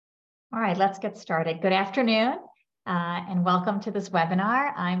All right, let's get started. Good afternoon, and welcome to this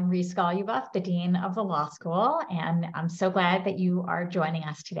webinar. I'm Reese Goluboff, the Dean of the Law School, and I'm so glad that you are joining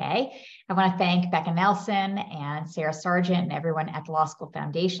us today. I want to thank Becca Nelson and Sarah Sargent and everyone at the Law School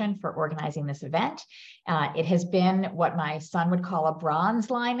Foundation for organizing this event. It has been what my son would call a bronze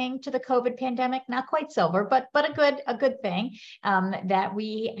lining to the COVID pandemic, not quite silver, but a good thing, that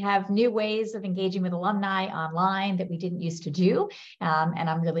we have new ways of engaging with alumni online that we didn't used to do. And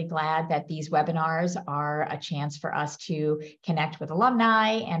I'm really glad that these webinars are a chance for us to connect with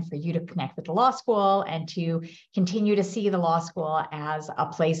alumni and for you to connect with the law school and to continue to see the law school as a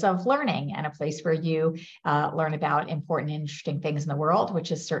place of learning and a place where you learn about important and interesting things in the world,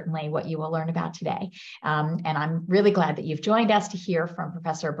 which is certainly what you will learn about today. And I'm really glad that you've joined us to hear from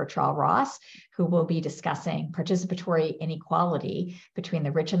Professor Bertrand Ross, who will be discussing participatory inequality between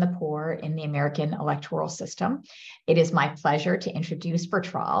the rich and the poor in the American electoral system. It is my pleasure to introduce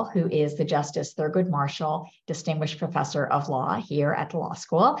Bertrand, who is the Justice Thurgood Marshall Distinguished Professor of Law here at the Law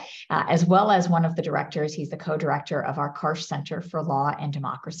School, as well as one of the directors. He's the co-director of our Karsh Center for Law and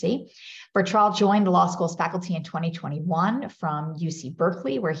Democracy. Bertrand joined the law school's faculty in 2021 from UC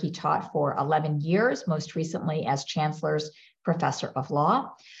Berkeley, where he taught for 11 years, most recently as Chancellor's Professor of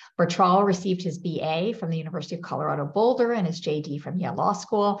Law. Bertrand received his BA from the University of Colorado Boulder and his JD from Yale Law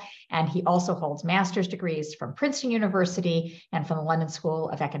School, and he also holds master's degrees from Princeton University and from the London School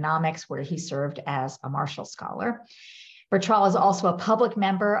of Economics, where he served as a Marshall Scholar. Bertrand is also a public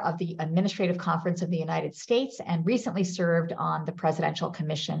member of the Administrative Conference of the United States and recently served on the Presidential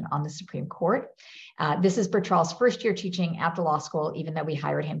Commission on the Supreme Court. This is Bertrand's first year teaching at the law school, even though we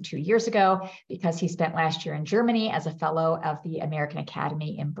hired him 2 years ago, because he spent last year in Germany as a fellow of the American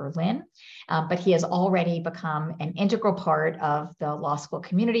Academy in Berlin. But he has already become an integral part of the law school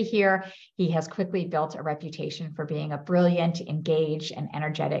community here. He has quickly built a reputation for being a brilliant, engaged, and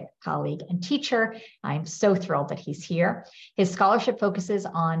energetic colleague and teacher. I'm so thrilled that he's here. His scholarship focuses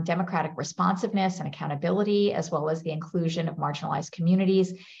on democratic responsiveness and accountability, as well as the inclusion of marginalized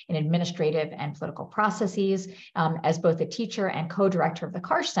communities in administrative and political processes. As both a teacher and co-director of the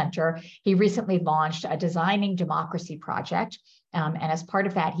Karsh Center, he recently launched a Designing Democracy project. And as part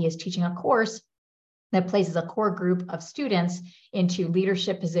of that, he is teaching a course that places a core group of students into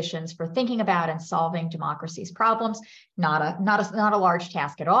leadership positions for thinking about and solving democracy's problems. Not a large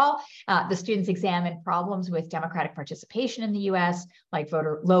task at all. The students examine problems with democratic participation in the U.S., like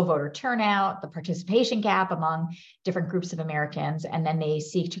low voter turnout, the participation gap among different groups of Americans, and then they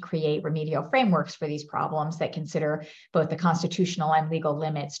seek to create remedial frameworks for these problems that consider both the constitutional and legal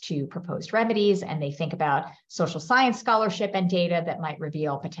limits to proposed remedies, and they think about social science scholarship and data that might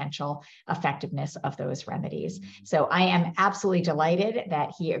reveal potential effectiveness of those remedies. So I am absolutely delighted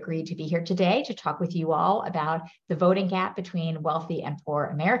that he agreed to be here today to talk with you all about the voting gap between wealthy and poor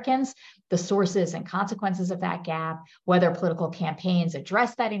Americans, the sources and consequences of that gap, whether political campaigns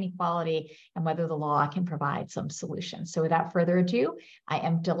address that inequality, and whether the law can provide some solutions. So without further ado, I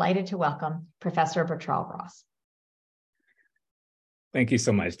am delighted to welcome Professor Bertrand Ross. Thank you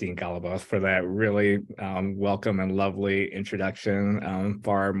so much, Dean Goluboff, for that really welcome and lovely introduction.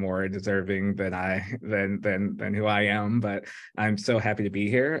 Far more deserving than who I am, but I'm so happy to be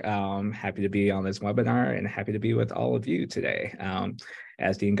here. Happy to be on this webinar and happy to be with all of you today.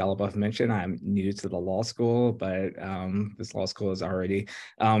 As Dean Goluboff mentioned, I'm new to the law school, but this law school has already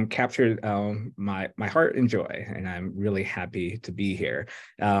captured my heart and joy, and I'm really happy to be here.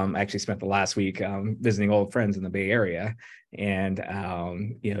 I actually spent the last week visiting old friends in the Bay Area, and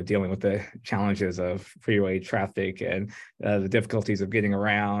dealing with the challenges of freeway traffic and the difficulties of getting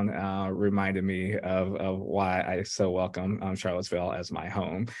around reminded me of why I so welcome Charlottesville as my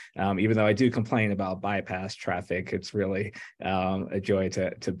home. Even though I do complain about bypass traffic, it's really a joy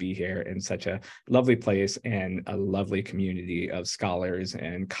to be here in such a lovely place and a lovely community of scholars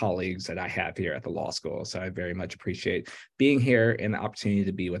and colleagues that I have here at the law school. So I very much appreciate being here and the opportunity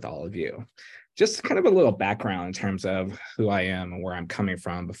to be with all of you. Just kind of a little background in terms of who I am and where I'm coming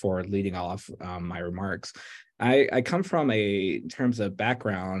from before leading off my remarks. I come from in terms of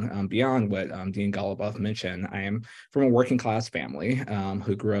background, beyond what Dean Goluboff mentioned. I am from a working class family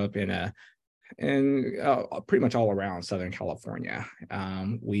who grew up in pretty much all around Southern California.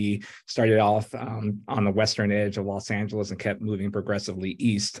 We started off on the western edge of Los Angeles and kept moving progressively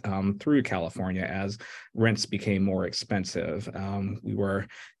east through California as rents became more expensive. We were,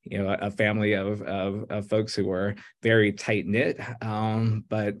 a family of folks who were very tight knit,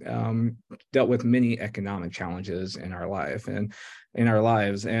 but dealt with many economic challenges in our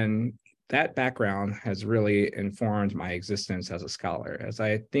lives. And that background has really informed my existence as a scholar as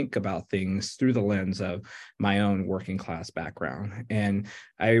I think about things through the lens of my own working class background. And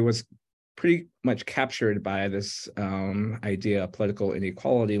I was pretty much captured by this idea of political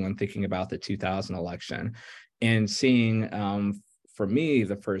inequality when thinking about the 2000 election, and seeing for me, it was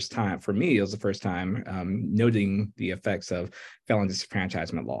the first time noting the effects of felon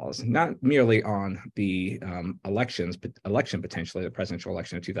disenfranchisement laws, not merely on the election potentially, the presidential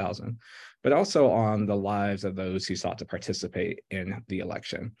election of 2000, but also on the lives of those who sought to participate in the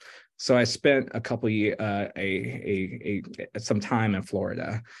election. So I spent a couple years, some time in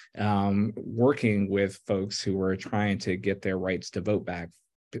Florida, working with folks who were trying to get their rights to vote back,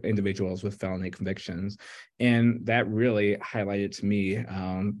 individuals with felony convictions. And that really highlighted to me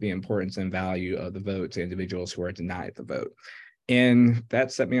the importance and value of the vote to individuals who are denied the vote. And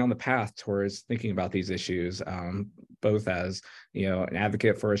that set me on the path towards thinking about these issues, both as an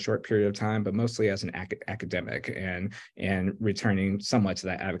advocate for a short period of time, but mostly as an academic, and returning somewhat to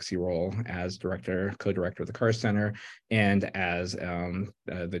that advocacy role as co-director of the Carr Center, and as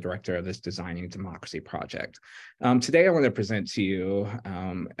the director of this Designing Democracy project. Today, I want to present to you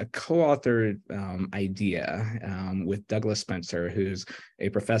a co-authored idea with Douglas Spencer, who's a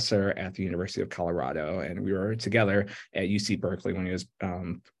professor at the University of Colorado, and we were together at UC Berkeley when he was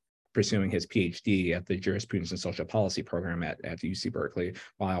pursuing his PhD at the Jurisprudence and Social Policy program at the UC Berkeley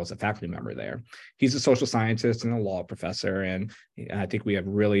while I was a faculty member there. He's a social scientist and a law professor, and I think we have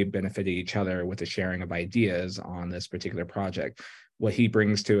really benefited each other with the sharing of ideas on this particular project. What he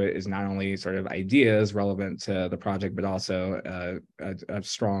brings to it is not only sort of ideas relevant to the project, but also a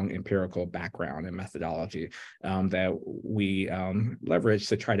strong empirical background and methodology that we leverage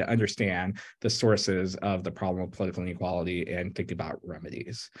to try to understand the sources of the problem of political inequality and think about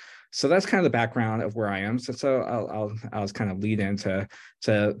remedies. So that's kind of the background of where I am. So I'll kind of lead into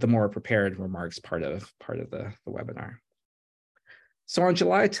the more prepared remarks part of the webinar. So on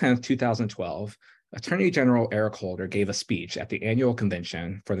July 10th, 2012, Attorney General Eric Holder gave a speech at the annual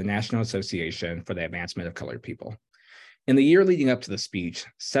convention for the National Association for the Advancement of Colored People. In the year leading up to the speech,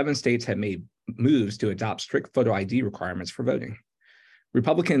 7 states had made moves to adopt strict photo ID requirements for voting.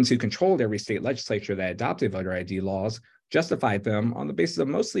 Republicans who controlled every state legislature that adopted voter ID laws justified them on the basis of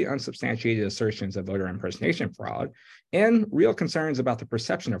mostly unsubstantiated assertions of voter impersonation fraud and real concerns about the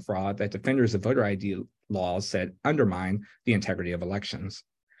perception of fraud that defenders of voter ID laws said undermine the integrity of elections.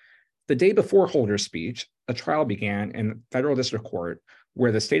 The day before Holder's speech, a trial began in federal district court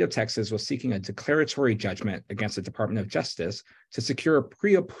where the state of Texas was seeking a declaratory judgment against the Department of Justice to secure a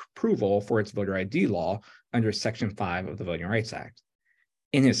pre-approval for its voter ID law under Section 5 of the Voting Rights Act.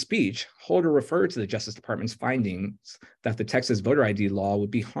 In his speech, Holder referred to the Justice Department's findings that the Texas voter ID law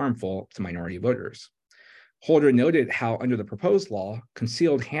would be harmful to minority voters. Holder noted how under the proposed law,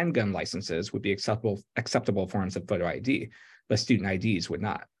 concealed handgun licenses would be acceptable forms of photo ID, but student IDs would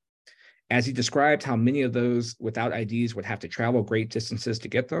not. As he described how many of those without IDs would have to travel great distances to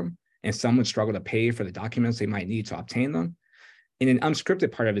get them, and some would struggle to pay for the documents they might need to obtain them, in an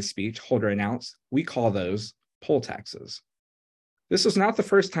unscripted part of his speech, Holder announced, "We call those poll taxes." This was not the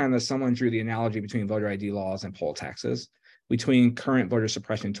first time that someone drew the analogy between voter ID laws and poll taxes, between current voter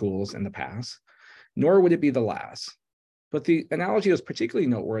suppression tools in the past, nor would it be the last. But the analogy was particularly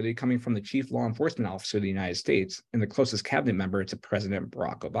noteworthy coming from the chief law enforcement officer of the United States and the closest cabinet member to President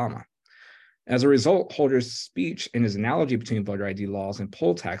Barack Obama. As a result, Holder's speech and his analogy between voter ID laws and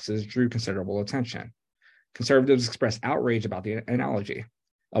poll taxes drew considerable attention. Conservatives expressed outrage about the analogy.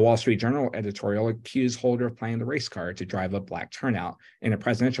 A Wall Street Journal editorial accused Holder of playing the race card to drive up black turnout in a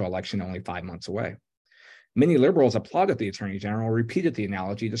presidential election only 5 months away. Many liberals applauded the Attorney General, repeated the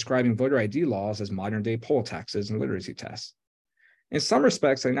analogy, describing voter ID laws as modern-day poll taxes and literacy tests. In some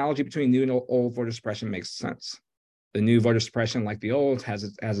respects, the analogy between new and old voter suppression makes sense. The new voter suppression, like the old, has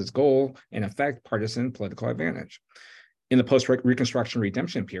its goal, in effect, partisan political advantage. In the post-Reconstruction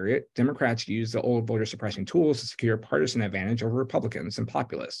redemption period, Democrats used the old voter suppression tools to secure partisan advantage over Republicans and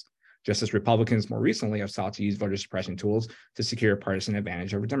populists, just as Republicans more recently have sought to use voter suppression tools to secure partisan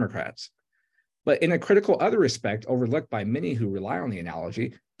advantage over Democrats. But in a critical other respect, overlooked by many who rely on the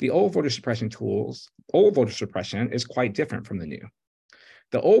analogy, the old voter suppression is quite different from the new.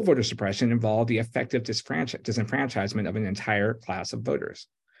 The old voter suppression involved the effective disenfranchisement of an entire class of voters.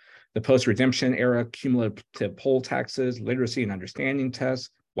 The post-redemption era cumulative poll taxes, literacy and understanding tests,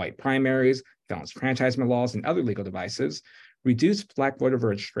 white primaries, felons enfranchisement laws, and other legal devices reduced Black voter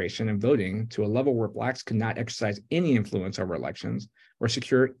registration and voting to a level where Blacks could not exercise any influence over elections or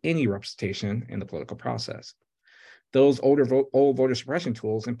secure any representation in the political process. Those old voter suppression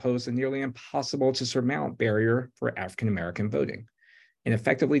tools imposed a nearly impossible to surmount barrier for African American voting and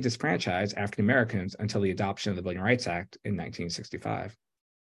effectively disfranchised African Americans until the adoption of the Voting Rights Act in 1965.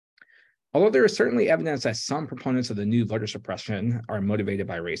 Although there is certainly evidence that some proponents of the new voter suppression are motivated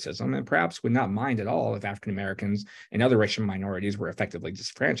by racism and perhaps would not mind at all if African Americans and other racial minorities were effectively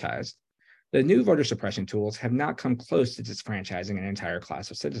disfranchised, the new voter suppression tools have not come close to disfranchising an entire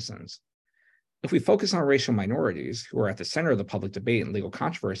class of citizens. If we focus on racial minorities, who are at the center of the public debate and legal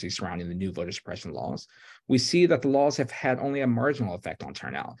controversy surrounding the new voter suppression laws, we see that the laws have had only a marginal effect on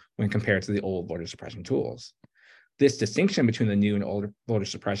turnout when compared to the old voter suppression tools. This distinction between the new and old voter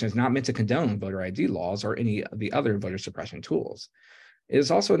suppression is not meant to condone voter ID laws or any of the other voter suppression tools. It is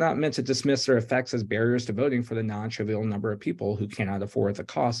also not meant to dismiss their effects as barriers to voting for the non-trivial number of people who cannot afford the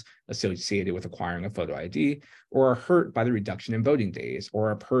costs associated with acquiring a photo ID or are hurt by the reduction in voting days or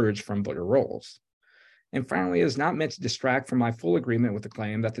are purged from voter rolls. And finally, it is not meant to distract from my full agreement with the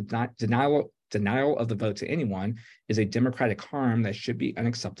claim that the denial of the vote to anyone is a democratic harm that should be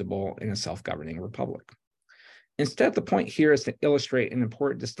unacceptable in a self-governing republic. Instead, the point here is to illustrate an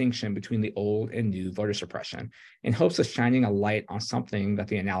important distinction between the old and new voter suppression in hopes of shining a light on something that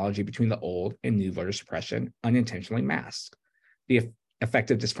the analogy between the old and new voter suppression unintentionally masks: the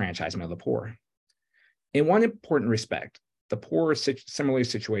effective disfranchisement of the poor. In one important respect, the poor are similarly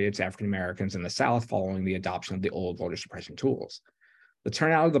situated to African Americans in the South following the adoption of the old voter suppression tools. The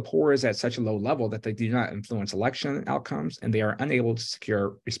turnout of the poor is at such a low level that they do not influence election outcomes, and they are unable to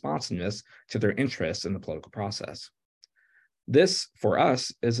secure responsiveness to their interests in the political process. This, for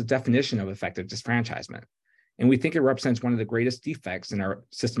us, is a definition of effective disfranchisement, and we think it represents one of the greatest defects in our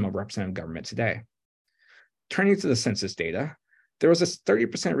system of representative government today. Turning to the census data, there was a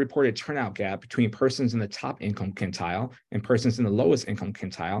 30% reported turnout gap between persons in the top income quintile and persons in the lowest income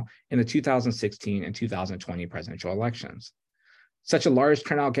quintile in the 2016 and 2020 presidential elections. Such a large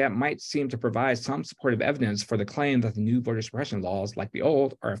turnout gap might seem to provide some supportive evidence for the claim that the new voter suppression laws, like the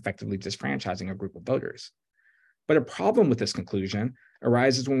old, are effectively disfranchising a group of voters. But a problem with this conclusion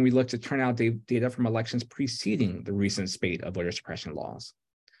arises when we look to turnout data from elections preceding the recent spate of voter suppression laws.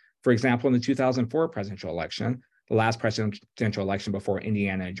 For example, in the 2004 presidential election, the last presidential election before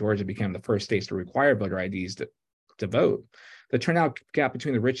Indiana and Georgia became the first states to require voter IDs to vote, the turnout gap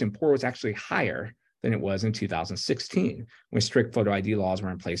between the rich and poor was actually higher than it was in 2016, when strict photo ID laws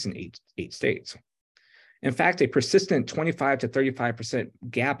were in place in eight states. In fact, a persistent 25 to 35%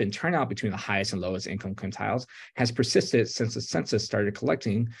 gap in turnout between the highest and lowest income quintiles has persisted since the census started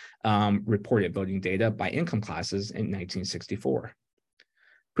collecting reported voting data by income classes in 1964.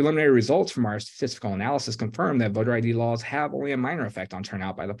 Preliminary results from our statistical analysis confirm that voter ID laws have only a minor effect on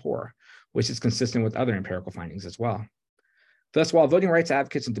turnout by the poor, which is consistent with other empirical findings as well. Thus, while voting rights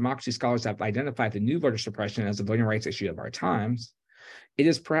advocates and democracy scholars have identified the new voter suppression as a voting rights issue of our times, it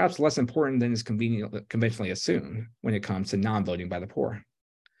is perhaps less important than is conventionally assumed when it comes to non-voting by the poor.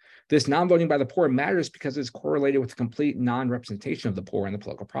 This non-voting by the poor matters because it is correlated with the complete non-representation of the poor in the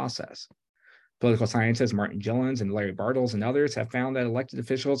political process. Political scientists Martin Gillens and Larry Bartels and others have found that elected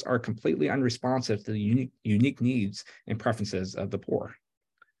officials are completely unresponsive to the unique needs and preferences of the poor.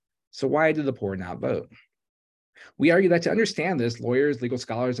 So why do the poor not vote? We argue that to understand this, lawyers, legal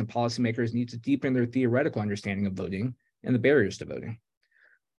scholars, and policymakers need to deepen their theoretical understanding of voting and the barriers to voting.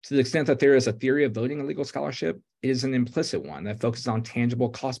 To the extent that there is a theory of voting in legal scholarship, it is an implicit one that focuses on tangible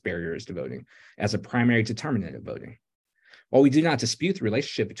cost barriers to voting as a primary determinant of voting. While we do not dispute the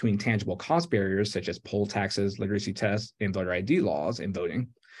relationship between tangible cost barriers such as poll taxes, literacy tests, and voter ID laws in voting,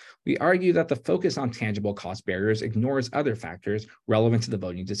 we argue that the focus on tangible cost barriers ignores other factors relevant to the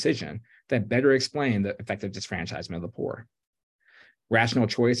voting decision that better explain the effective disfranchisement of the poor. Rational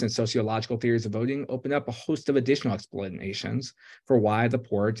choice and sociological theories of voting open up a host of additional explanations for why the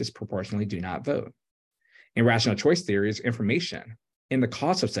poor disproportionately do not vote. In rational choice theories, information and the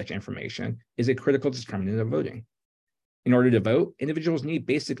cost of such information is a critical determinant of voting. In order to vote, individuals need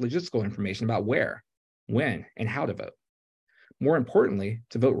basic logistical information about where, when, and how to vote. More importantly,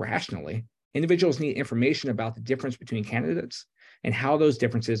 to vote rationally, individuals need information about the difference between candidates and how those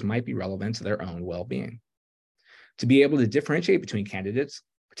differences might be relevant to their own well-being. To be able to differentiate between candidates,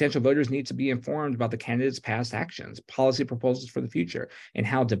 potential voters need to be informed about the candidates' past actions, policy proposals for the future, and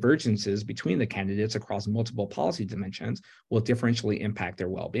how divergences between the candidates across multiple policy dimensions will differentially impact their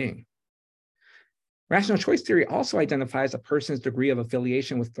well-being. Rational choice theory also identifies a person's degree of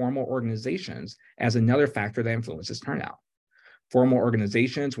affiliation with formal organizations as another factor that influences turnout. Formal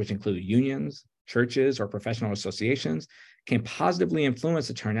organizations, which include unions, churches, or professional associations, can positively influence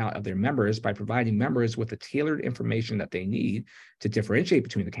the turnout of their members by providing members with the tailored information that they need to differentiate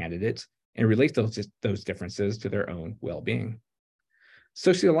between the candidates and relate those differences to their own well-being.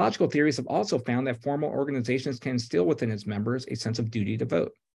 Sociological theories have also found that formal organizations can instill within its members a sense of duty to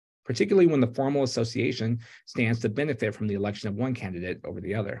vote, particularly when the formal association stands to benefit from the election of one candidate over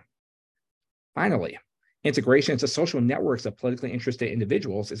the other. Finally, integration into social networks of politically interested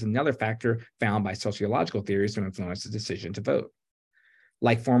individuals is another factor found by sociological theories to influence the decision to vote.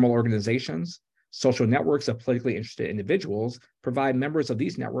 Like formal organizations, social networks of politically interested individuals provide members of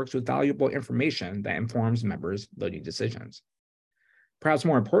these networks with valuable information that informs members' voting decisions. Perhaps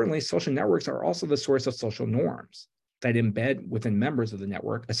more importantly, social networks are also the source of social norms that embed within members of the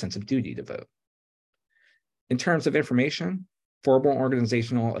network a sense of duty to vote. In terms of information, formal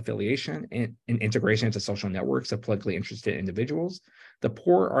organizational affiliation and integration into social networks of politically interested individuals, the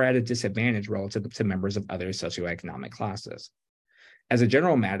poor are at a disadvantage relative to members of other socioeconomic classes. As a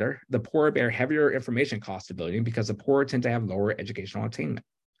general matter, the poor bear heavier information costs of voting because the poor tend to have lower educational attainment.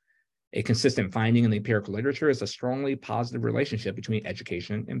 A consistent finding in the empirical literature is a strongly positive relationship between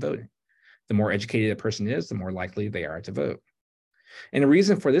education and voting. The more educated a person is, the more likely they are to vote. And the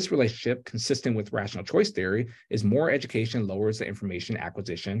reason for this relationship, consistent with rational choice theory, is more education lowers the information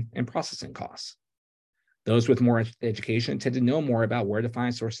acquisition and processing costs. Those with more education tend to know more about where to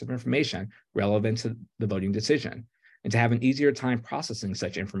find sources of information relevant to the voting decision, and to have an easier time processing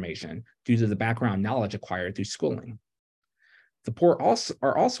such information due to the background knowledge acquired through schooling. The poor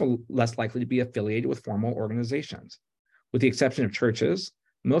are also less likely to be affiliated with formal organizations. With the exception of churches,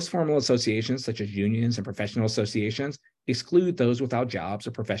 most formal associations, such as unions and professional associations, exclude those without jobs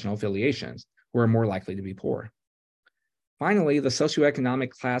or professional affiliations, who are more likely to be poor. Finally, the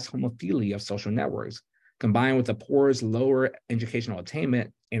socioeconomic class homophilia of social networks, combined with the poor's lower educational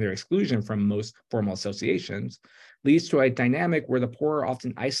attainment and their exclusion from most formal associations, leads to a dynamic where the poor are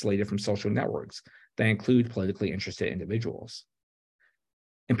often isolated from social networks that include politically interested individuals.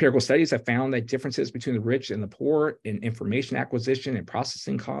 Empirical studies have found that differences between the rich and the poor in information acquisition and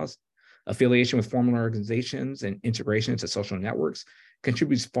processing costs, affiliation with formal organizations, and integration into social networks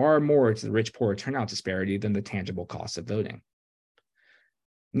contributes far more to the rich-poor turnout disparity than the tangible costs of voting.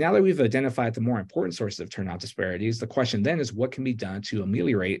 Now that we've identified the more important sources of turnout disparities, the question then is what can be done to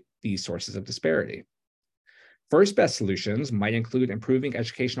ameliorate these sources of disparity? First best solutions might include improving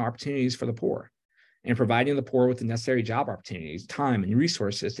educational opportunities for the poor and providing the poor with the necessary job opportunities, time, and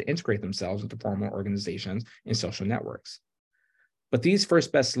resources to integrate themselves into formal organizations and social networks. But these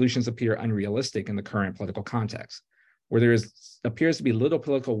first best solutions appear unrealistic in the current political context, where there appears to be little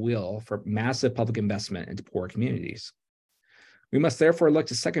political will for massive public investment into poor communities. We must therefore look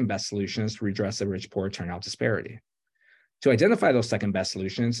to second best solutions to redress the rich-poor turnout disparity. To identify those second best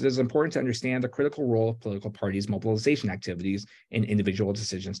solutions, it is important to understand the critical role of political parties' mobilization activities in individual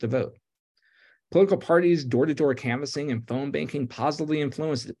decisions to vote. Political parties' door-to-door canvassing and phone banking positively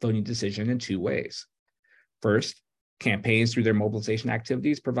influence the voting decision in two ways. First, campaigns through their mobilization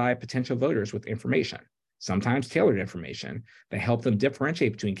activities provide potential voters with information, sometimes tailored information, that help them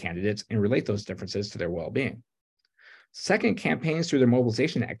differentiate between candidates and relate those differences to their well-being. Second, campaigns through their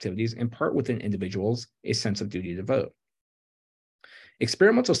mobilization activities impart within individuals a sense of duty to vote.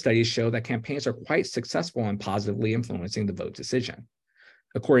 Experimental studies show that campaigns are quite successful in positively influencing the vote decision.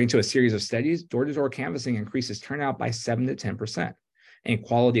 According to a series of studies, door-to-door canvassing increases turnout by 7 to 10%, and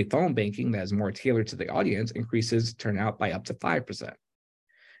quality phone banking that is more tailored to the audience increases turnout by up to 5%. And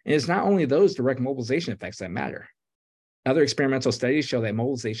it's not only those direct mobilization effects that matter. Other experimental studies show that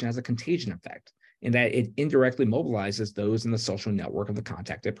mobilization has a contagion effect, in that it indirectly mobilizes those in the social network of the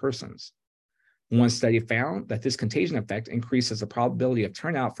contacted persons. One study found that this contagion effect increases the probability of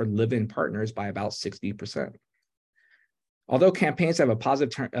turnout for live-in partners by about 60%. Although campaigns have a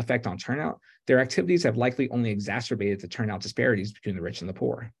positive effect on turnout, their activities have likely only exacerbated the turnout disparities between the rich and the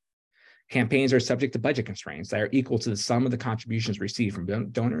poor. Campaigns are subject to budget constraints that are equal to the sum of the contributions received from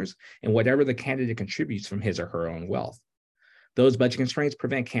donors and whatever the candidate contributes from his or her own wealth. Those budget constraints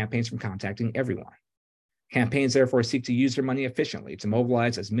prevent campaigns from contacting everyone. Campaigns therefore seek to use their money efficiently to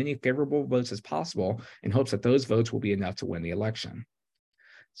mobilize as many favorable votes as possible in hopes that those votes will be enough to win the election.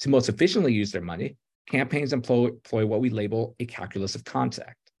 To most efficiently use their money, campaigns employ what we label a calculus of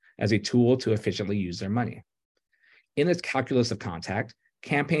contact as a tool to efficiently use their money. In this calculus of contact,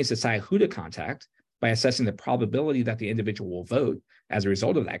 campaigns decide who to contact by assessing the probability that the individual will vote as a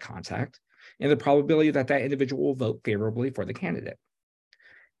result of that contact and the probability that that individual will vote favorably for the candidate.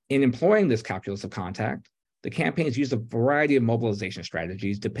 In employing this calculus of contact, the campaigns use a variety of mobilization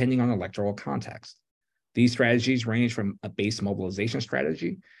strategies depending on electoral context. These strategies range from a base mobilization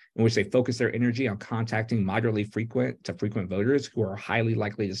strategy, in which they focus their energy on contacting moderately frequent to frequent voters who are highly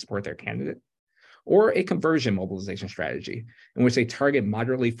likely to support their candidate, or a conversion mobilization strategy, in which they target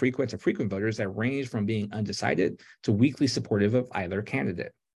moderately frequent to frequent voters that range from being undecided to weakly supportive of either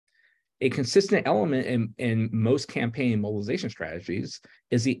candidate. A consistent element in most campaign mobilization strategies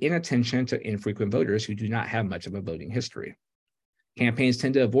is the inattention to infrequent voters who do not have much of a voting history. Campaigns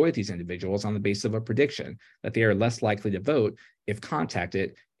tend to avoid these individuals on the basis of a prediction that they are less likely to vote if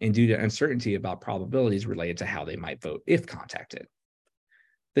contacted and due to uncertainty about probabilities related to how they might vote if contacted.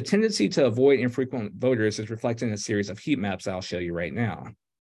 The tendency to avoid infrequent voters is reflected in a series of heat maps I'll show you right now.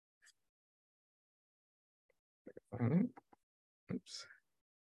 Oops.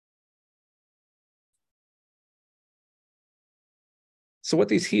 So what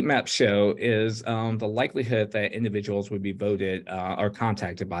these heat maps show is the likelihood that individuals would be voted or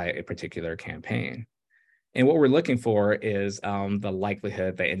contacted by a particular campaign. And what we're looking for is the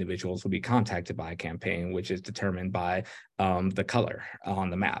likelihood that individuals will be contacted by a campaign, which is determined by the color on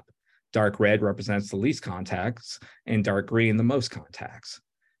the map. Dark red represents the least contacts, and dark green the most contacts.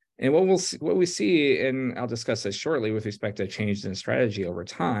 And what we see, and I'll discuss this shortly with respect to changes in strategy over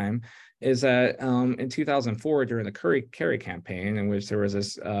time, is that in 2004, during the Kerry campaign, in which there was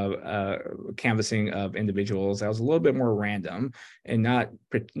this canvassing of individuals that was a little bit more random and not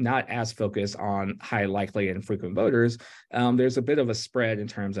as focused on high likely and frequent voters, there's a bit of a spread in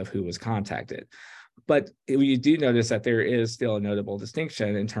terms of who was contacted. But you do notice that there is still a notable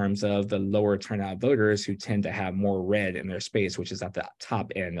distinction in terms of the lower turnout voters who tend to have more red in their space, which is at the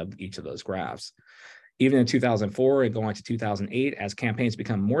top end of each of those graphs. Even in 2004 and going to 2008, as campaigns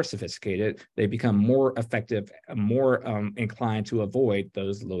become more sophisticated, they become more effective, more inclined to avoid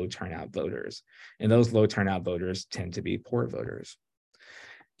those low turnout voters. And those low turnout voters tend to be poor voters.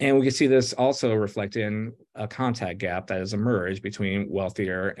 And we can see this also reflected in a contact gap that has emerged between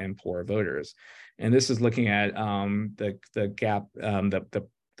wealthier and poor voters. And this is looking at the gap,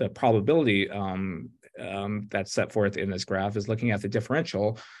 the probability that's set forth in this graph is looking at the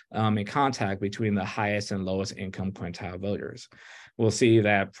differential in contact between the highest and lowest income quintile voters. We'll see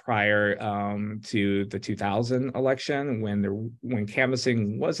that prior to the 2000 election, when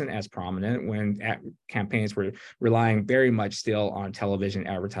canvassing wasn't as prominent, when campaigns were relying very much still on television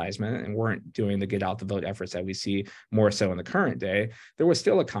advertisement and weren't doing the get out the vote efforts that we see more so in the current day, there was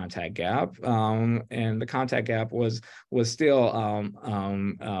still a contact gap, and the contact gap was still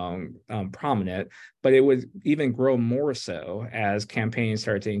prominent, but it would even grow more so as campaigns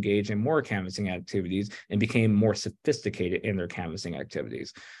started to engage in more canvassing activities and became more sophisticated in their canvassing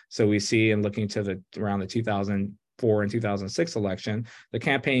activities. So we see, in looking to around the 2004 and 2006 election, the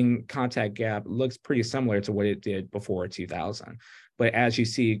campaign contact gap looks pretty similar to what it did before 2000. But as you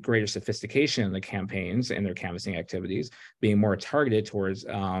see greater sophistication in the campaigns and their canvassing activities being more targeted towards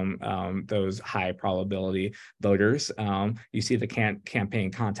those high probability voters, you see the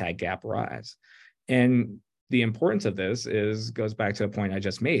campaign contact gap rise. And the importance of this goes back to a point I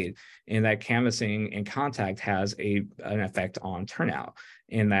just made, in that canvassing and contact has an effect on turnout,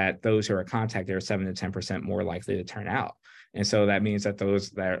 in that those who are contacted are 7 to 10% more likely to turn out. And so that means that those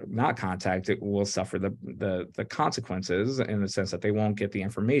that are not contacted will suffer the consequences, in the sense that they won't get the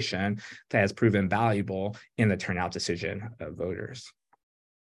information that has proven valuable in the turnout decision of voters.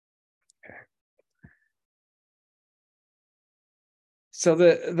 Okay.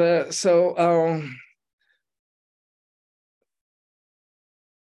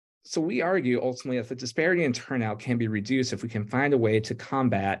 So we argue ultimately that the disparity in turnout can be reduced if we can find a way to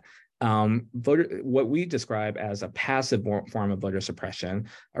combat what we describe as a passive form of voter suppression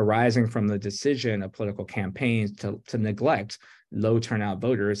arising from the decision of political campaigns to neglect low turnout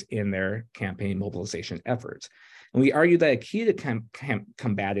voters in their campaign mobilization efforts. And we argue that a key to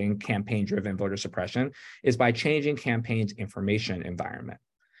combating campaign-driven voter suppression is by changing campaigns' information environment.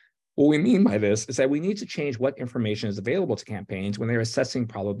 What we mean by this is that we need to change what information is available to campaigns when they're assessing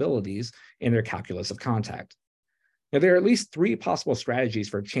probabilities in their calculus of contact. Now, there are at least 3 possible strategies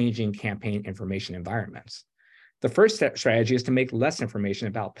for changing campaign information environments. The first strategy is to make less information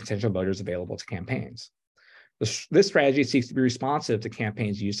about potential voters available to campaigns. This strategy seeks to be responsive to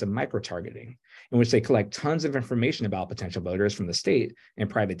campaigns' use of micro-targeting, in which they collect tons of information about potential voters from the state and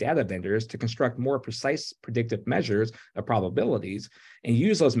private data vendors to construct more precise predictive measures of probabilities and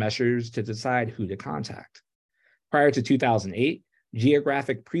use those measures to decide who to contact. Prior to 2008,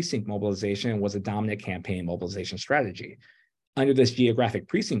 geographic precinct mobilization was a dominant campaign mobilization strategy. Under this geographic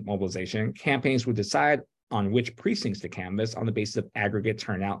precinct mobilization, campaigns would decide on which precincts to canvass on the basis of aggregate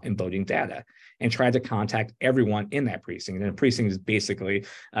turnout and voting data, and try to contact everyone in that precinct. And a precinct is basically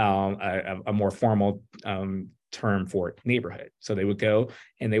a more formal term for neighborhood. So they would go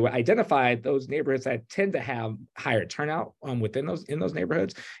and they would identify those neighborhoods that tend to have higher turnout in those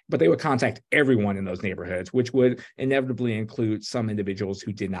neighborhoods, but they would contact everyone in those neighborhoods, which would inevitably include some individuals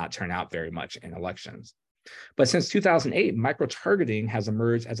who did not turn out very much in elections. But since 2008, micro-targeting has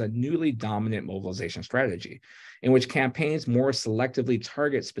emerged as a newly dominant mobilization strategy, in which campaigns more selectively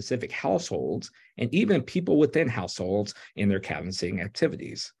target specific households and even people within households in their canvassing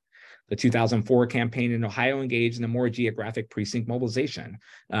activities. The 2004 campaign in Ohio engaged in a more geographic precinct mobilization,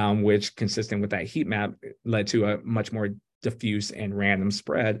 which, consistent with that heat map, led to a much more diffuse and random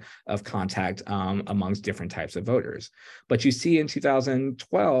spread of contact amongst different types of voters. But you see in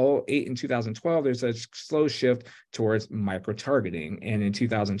 2012, and 2012, there's a slow shift towards micro-targeting. And in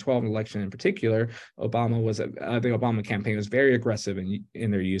 2012 election in particular, the Obama campaign was very aggressive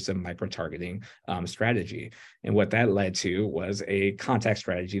in their use of micro-targeting strategy. And what that led to was a contact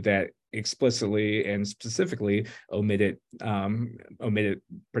strategy that explicitly and specifically omitted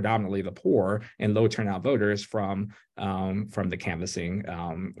predominantly the poor and low turnout voters from the canvassing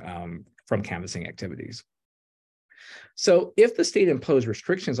activities. So if the state imposed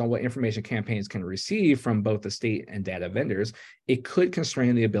restrictions on what information campaigns can receive from both the state and data vendors, it could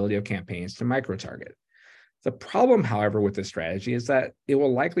constrain the ability of campaigns to micro-target. The problem, however, with this strategy is that it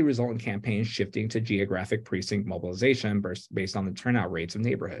will likely result in campaigns shifting to geographic precinct mobilization based on the turnout rates of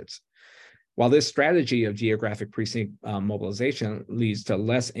neighborhoods. While this strategy of geographic precinct mobilization leads to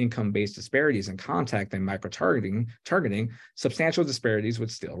less income-based disparities in contact than micro-targeting, substantial disparities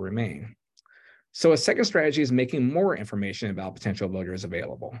would still remain. So a second strategy is making more information about potential voters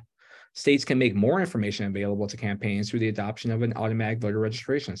available. States can make more information available to campaigns through the adoption of an automatic voter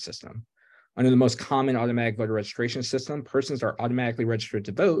registration system. Under the most common automatic voter registration system, persons are automatically registered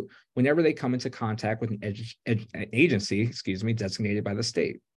to vote whenever they come into contact with an agency designated by the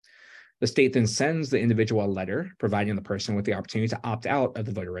state. The state then sends the individual a letter providing the person with the opportunity to opt out of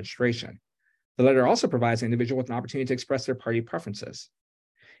the voter registration. The letter also provides the individual with an opportunity to express their party preferences.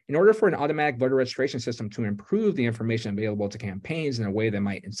 In order for an automatic voter registration system to improve the information available to campaigns in a way that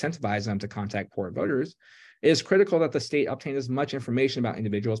might incentivize them to contact poor voters, it is critical that the state obtain as much information about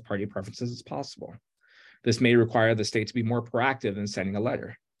individuals' party preferences as possible. This may require the state to be more proactive than sending a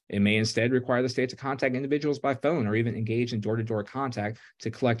letter. It may instead require the state to contact individuals by phone or even engage in door-to-door contact to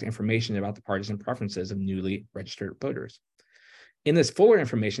collect information about the partisan preferences of newly registered voters. In this fuller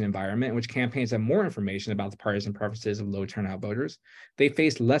information environment, in which campaigns have more information about the partisan preferences of low turnout voters, they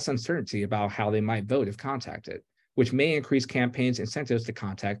face less uncertainty about how they might vote if contacted, which may increase campaigns' incentives to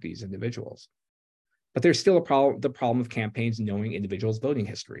contact these individuals. But there's still the problem of campaigns knowing individuals' voting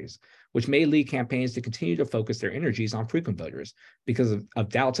histories, which may lead campaigns to continue to focus their energies on frequent voters because of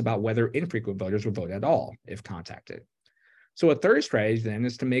doubts about whether infrequent voters will vote at all if contacted. So a third strategy then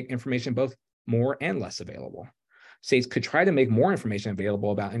is to make information both more and less available. States could try to make more information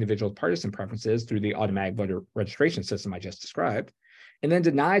available about individuals' partisan preferences through the automatic voter registration system I just described, and then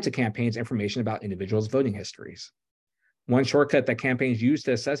deny to campaigns information about individuals' voting histories. One shortcut that campaigns use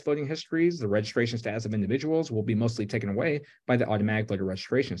to assess voting histories, the registration status of individuals, will be mostly taken away by the automatic voter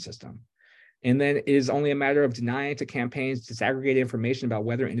registration system. And then it is only a matter of denying to campaigns disaggregated information about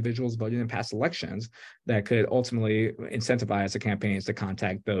whether individuals voted in past elections that could ultimately incentivize the campaigns to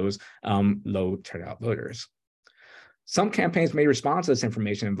contact those low turnout voters. Some campaigns may respond to this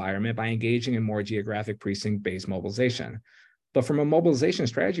information environment by engaging in more geographic precinct-based mobilization. But from a mobilization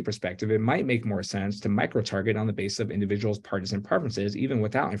strategy perspective, it might make more sense to micro-target on the basis of individuals' partisan preferences, even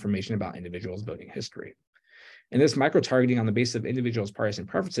without information about individuals' voting history. And this micro-targeting on the basis of individuals' partisan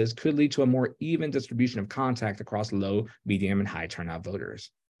preferences could lead to a more even distribution of contact across low, medium, and high turnout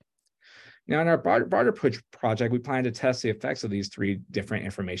voters. Now, in our broader project, we plan to test the effects of these three different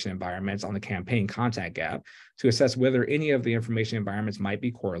information environments on the campaign contact gap to assess whether any of the information environments might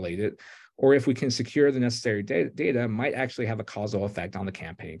be correlated, or if we can secure the necessary data might actually have a causal effect on the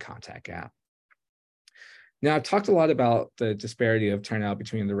campaign contact gap. Now, I've talked a lot about the disparity of turnout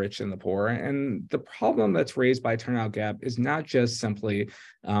between the rich and the poor, and the problem that's raised by turnout gap is not just simply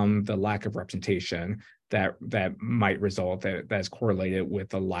the lack of representation that might result that's correlated with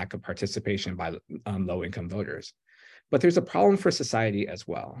the lack of participation by low-income voters, but there's a problem for society as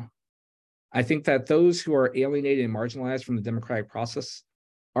well. I think that those who are alienated and marginalized from the democratic process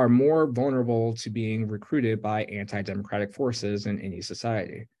are more vulnerable to being recruited by anti-democratic forces in any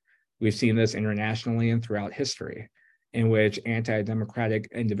society. We've seen this internationally and throughout history, in which anti-democratic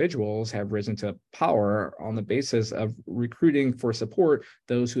individuals have risen to power on the basis of recruiting for support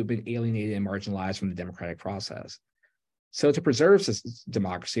those who have been alienated and marginalized from the democratic process. So to preserve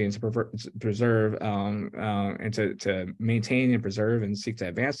democracy and to preserve and to maintain and preserve and seek to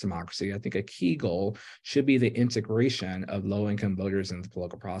advance democracy, I think a key goal should be the integration of low-income voters into the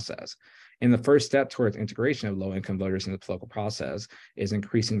political process. And the first step towards integration of low-income voters into the political process is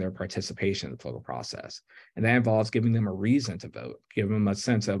increasing their participation in the political process. And that involves giving them a reason to vote, giving them a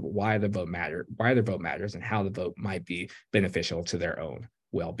sense of why their vote matters, and how the vote might be beneficial to their own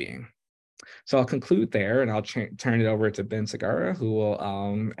well-being. So I'll conclude there, and I'll turn it over to Ben Segara, who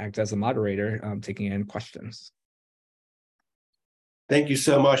will act as a moderator, taking in questions. Thank you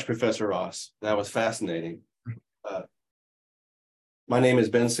so much, Professor Ross. That was fascinating. My name is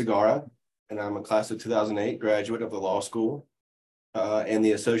Ben Segara, and I'm a class of 2008 graduate of the law school and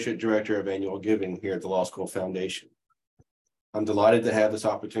the Associate Director of Annual Giving here at the Law School Foundation. I'm delighted to have this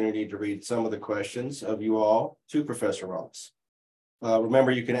opportunity to read some of the questions of you all to Professor Ross. Remember,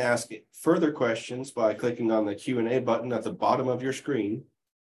 you can ask further questions by clicking on the Q&A button at the bottom of your screen,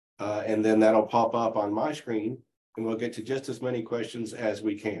 and then that'll pop up on my screen, and we'll get to just as many questions as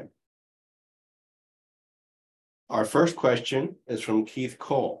we can. Our first question is from Keith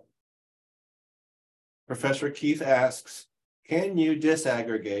Cole. Professor Keith asks, can you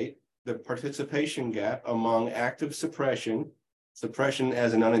disaggregate the participation gap among active suppression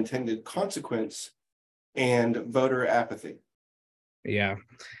as an unintended consequence, and voter apathy? Yeah,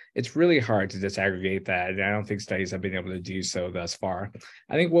 it's really hard to disaggregate that. And I don't think studies have been able to do so thus far.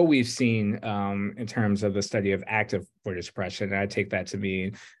 I think what we've seen in terms of the study of active voter suppression, and I take that to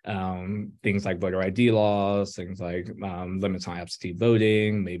mean things like voter ID laws, things like limits on absentee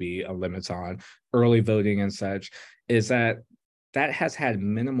voting, maybe a limits on early voting and such, is that has had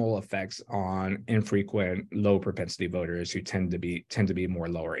minimal effects on infrequent, low propensity voters who tend to be more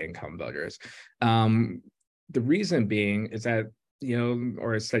lower income voters. The reason being is that,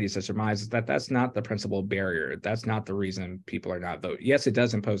 or studies have surmised, is that that's not the principal barrier. That's not the reason people are not voting. Yes, it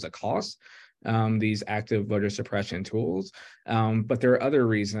does impose a cost, these active voter suppression tools, but there are other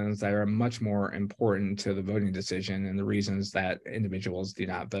reasons that are much more important to the voting decision and the reasons that individuals do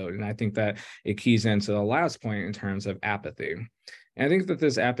not vote. And I think that it keys into the last point in terms of apathy. And I think that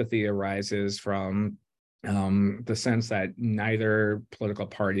this apathy arises from the sense that neither political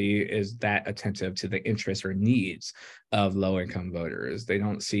party is that attentive to the interests or needs of low-income voters. They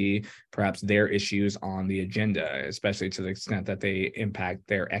don't see perhaps their issues on the agenda, especially to the extent that they impact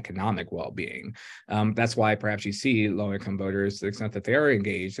their economic well-being. That's why perhaps you see low-income voters, to the extent that they are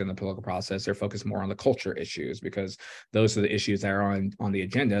engaged in the political process, they're focused more on the culture issues, because those are the issues that are on the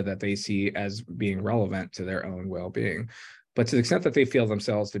agenda that they see as being relevant to their own well-being. But to the extent that they feel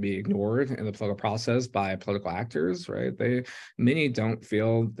themselves to be ignored in the political process by political actors, right, many don't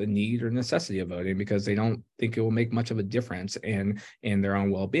feel the need or necessity of voting because they don't think it will make much of a difference in their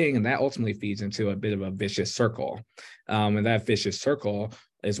own well-being. And that ultimately feeds into a bit of a vicious circle. And that vicious circle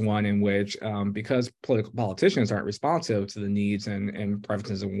is one in which, because politicians aren't responsive to the needs and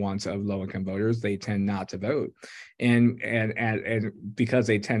preferences and wants of low-income voters, they tend not to vote. And because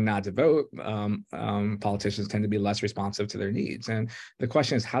they tend not to vote, politicians tend to be less responsive to their needs. And the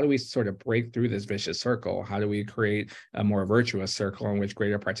question is, how do we sort of break through this vicious circle? How do we create a more virtuous circle in which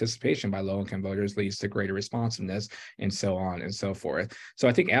greater participation by low-income voters leads to greater responsiveness, and so on and so forth? So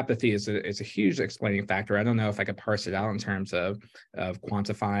I think apathy is a huge explaining factor. I don't know if I could parse it out in terms of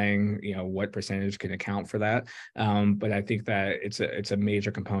quantifying, what percentage can account for that. But I think that it's a major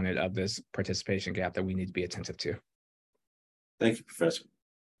component of this participation gap that we need to be attentive to. Thank you, Professor.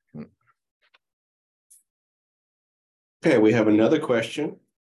 Okay, we have another question.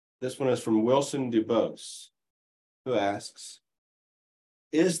 This one is from Wilson Dubose, who asks,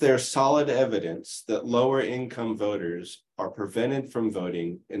 is there solid evidence that lower income voters are prevented from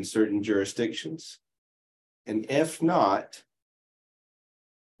voting in certain jurisdictions? And if not,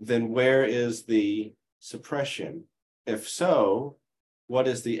 then where is the suppression? If so, what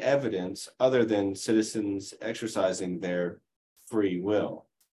is the evidence other than citizens exercising their free will?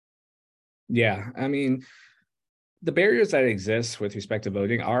 Yeah, I mean, the barriers that exist with respect to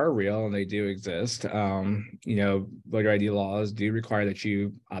voting are real, and they do exist. Voter ID laws do require that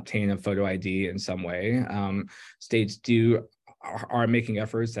you obtain a photo ID in some way. States are making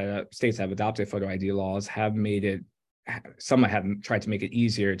efforts. That states have adopted photo ID laws have made it. Some have tried to make it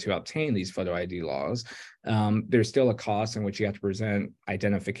easier to obtain these photo ID laws. There's still a cost in which you have to present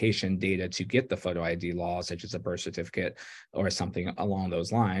identification data to get the photo ID law, such as a birth certificate or something along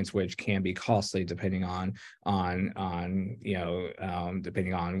those lines, which can be costly depending on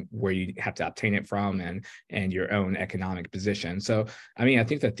depending on where you have to obtain it from and your own economic position. So, I mean, I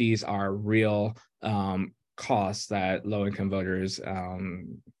think that these are real costs that low-income voters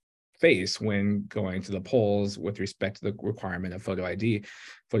face when going to the polls with respect to the requirement of photo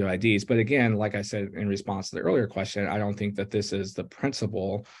IDs. But again, like I said in response to the earlier question, I don't think that this is the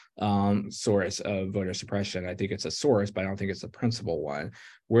principal source of voter suppression. I think it's a source, but I don't think it's the principal one.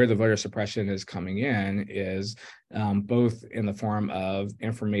 Where the voter suppression is coming in is both in the form of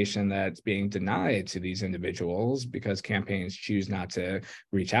information that's being denied to these individuals because campaigns choose not to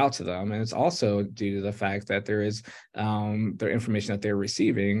reach out to them. And it's also due to the fact that there is the information that they're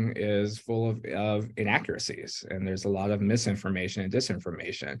receiving is full of inaccuracies. And there's a lot of misinformation and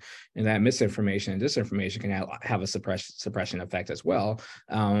disinformation. And that misinformation and disinformation can have a suppression effect as well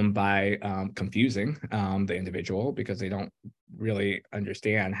by confusing the individual because they don't really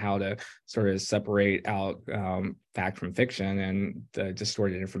understand how to sort of separate out fact from fiction, and the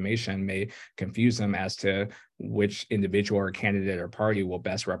distorted information may confuse them as to which individual or candidate or party will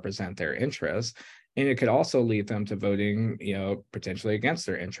best represent their interests. And it could also lead them to voting, potentially against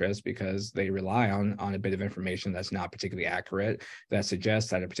their interests because they rely on a bit of information that's not particularly accurate, that suggests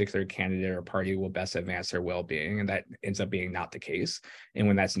that a particular candidate or party will best advance their well-being, and that ends up being not the case. And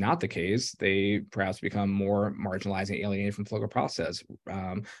when that's not the case, they perhaps become more marginalized and alienated from the political process,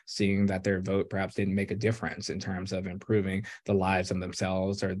 seeing that their vote perhaps didn't make a difference in terms of improving the lives of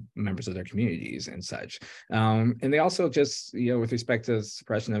themselves or members of their communities and such. And they also just, with respect to the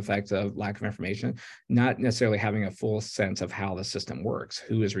suppression effect of lack of information, not necessarily having a full sense of how the system works,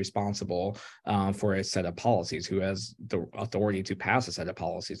 who is responsible for a set of policies, who has the authority to pass a set of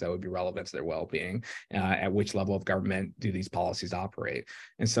policies that would be relevant to their well-being, at which level of government do these policies operate.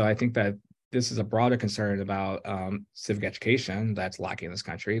 And so I think that this is a broader concern about civic education that's lacking in this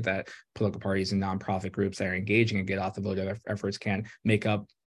country, that political parties and nonprofit groups that are engaging in get off the vote efforts can make up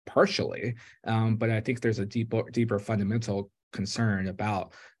partially. But I think there's a deeper fundamental concern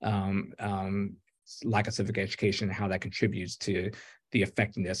about lack of civic education and how that contributes to the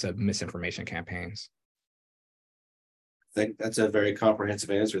effectiveness of misinformation campaigns. I think that's a very comprehensive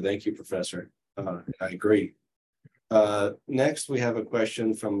answer. Thank you, Professor. I agree. Next, we have a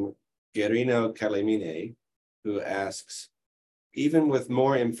question from Guerino Calamine, who asks, even with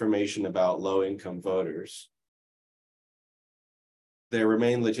more information about low-income voters, there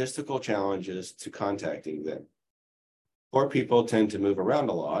remain logistical challenges to contacting them. Poor people tend to move around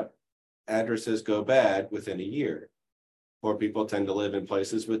a lot. Addresses go bad within a year. Poor people tend to live in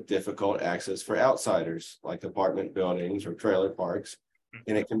places with difficult access for outsiders, like apartment buildings or trailer parks,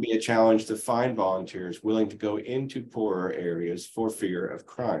 and it can be a challenge to find volunteers willing to go into poorer areas for fear of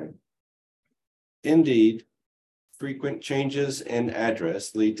crime. Indeed, frequent changes in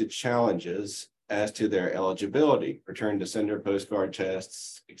address lead to challenges as to their eligibility, return to sender postcard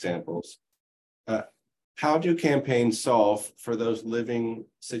tests, examples. How do campaigns solve for those living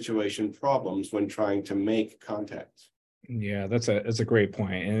situation problems when trying to make contacts? Yeah, that's a great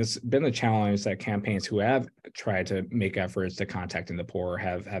point. And it's been a challenge that campaigns who have tried to make efforts to contacting the poor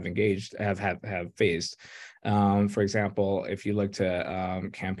have faced. For example, if you look to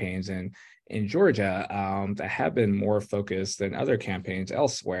campaigns in Georgia that have been more focused than other campaigns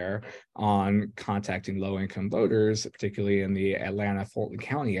elsewhere on contacting low-income voters, particularly in the Atlanta-Fulton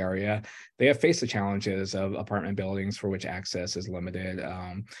County area, they have faced the challenges of apartment buildings for which access is limited,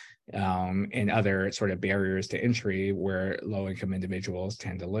 and other sort of barriers to entry where low-income individuals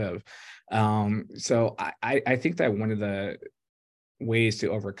tend to live. So I think that one of the ways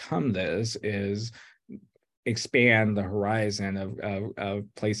to overcome this is expand the horizon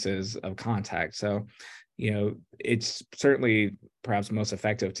of places of contact. So, it's certainly perhaps most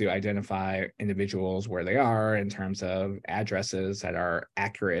effective to identify individuals where they are in terms of addresses that are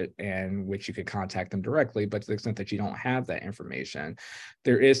accurate and which you could contact them directly. But to the extent that you don't have that information,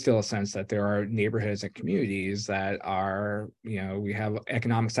 there is still a sense that there are neighborhoods and communities that are, we have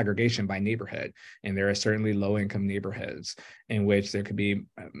economic segregation by neighborhood, and there are certainly low-income neighborhoods in which there could be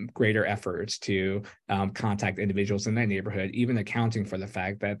greater efforts to contact individuals in that neighborhood, even accounting for the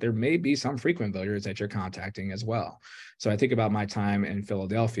fact that there may be some frequent voters that you're contacting as well. So I think about my time in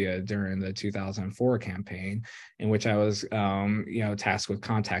Philadelphia during the 2004 campaign, in which I was, tasked with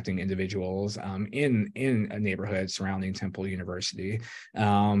contacting individuals in a neighborhood surrounding Temple University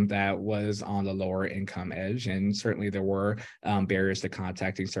that was on the lower income edge, and certainly there were barriers to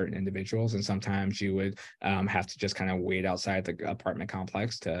contacting certain individuals, and sometimes you would have to just kind of wait outside the apartment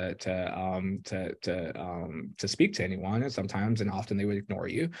complex to speak to anyone, and sometimes and often they would ignore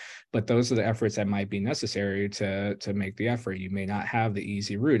you. But those are the efforts that might be necessary to make the effort. You may not have the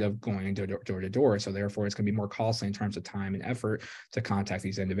easy route of going door to door. So therefore, it's going to be more costly in terms of time and effort to contact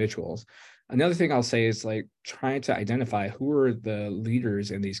these individuals. Another thing I'll say is like trying to identify who are the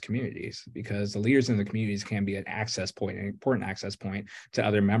leaders in these communities, because the leaders in the communities can be an access point, an important access point to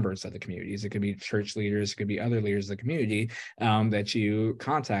other members of the communities. It could be church leaders, it could be other leaders of the community that you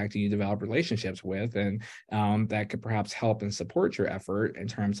contact and you develop relationships with, and that could perhaps help and support your effort in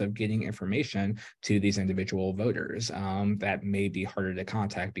terms of getting information to these individual voters that may be harder to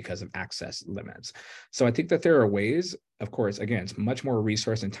contact because of access limits. So I think that there are ways. Of course, again, it's much more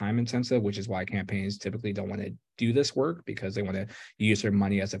resource and time intensive, which is why campaigns typically don't want to do this work, because they want to use their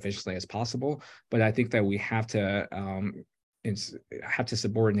money as efficiently as possible. But I think that we have to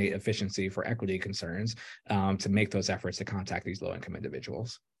subordinate efficiency for equity concerns to make those efforts to contact these low-income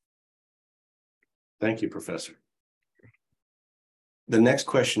individuals. Thank you, Professor. The next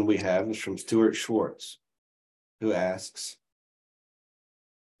question we have is from Stuart Schwartz, who asks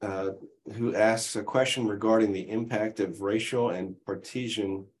a question regarding the impact of racial and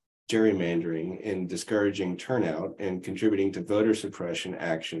partisan gerrymandering in discouraging turnout and contributing to voter suppression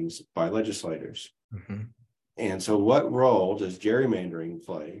actions by legislators. Mm-hmm. And so what role does gerrymandering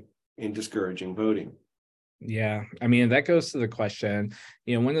play in discouraging voting? Yeah, I mean, that goes to the question,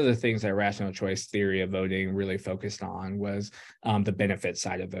 one of the things that rational choice theory of voting really focused on was the benefit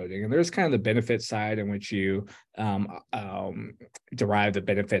side of voting. And there's kind of the benefit side in which you derive the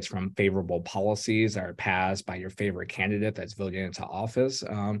benefits from favorable policies that are passed by your favorite candidate that's voted into office.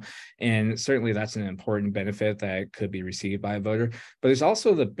 And certainly that's an important benefit that could be received by a voter. But there's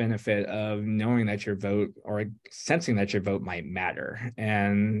also the benefit of knowing that your vote, or sensing that your vote might matter.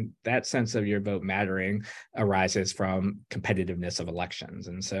 And that sense of your vote mattering arises from competitiveness of elections.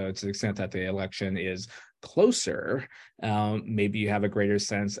 And so to the extent that the election is closer, maybe you have a greater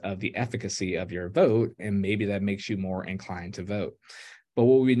sense of the efficacy of your vote, and maybe that makes you more inclined to vote. But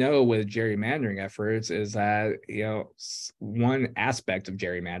what we know with gerrymandering efforts is that, one aspect of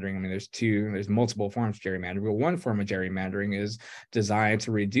gerrymandering, I mean, there's multiple forms of gerrymandering, but one form of gerrymandering is designed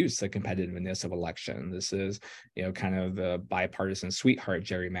to reduce the competitiveness of election. This is, kind of the bipartisan sweetheart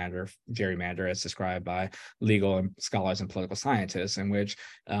gerrymander as described by legal and scholars and political scientists, in which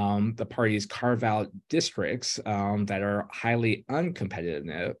the parties carve out districts that are highly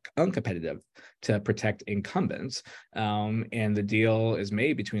uncompetitive to protect incumbents. And the deal is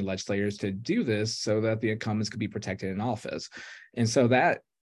made between legislators to do this so that the incumbents could be protected in office. And so that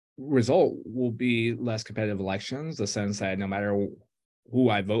result will be less competitive elections, the sense that no matter who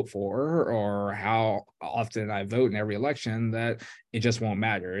I vote for or how often I vote in every election, that it just won't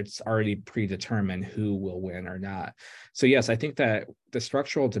matter. It's already predetermined who will win or not. So yes, I think that the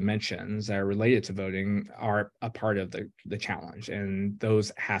structural dimensions that are related to voting are a part of the challenge, and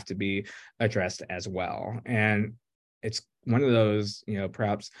those have to be addressed as well. And it's one of those,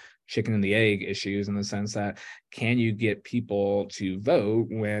 perhaps chicken and the egg issues, in the sense that, can you get people to vote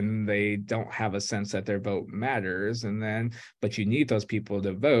when they don't have a sense that their vote matters? But you need those people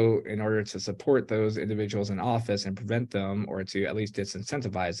to vote in order to support those individuals in office and prevent them, or to at least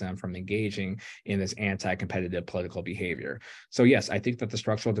disincentivize them from engaging in this anti-competitive political behavior. So yes, I think that the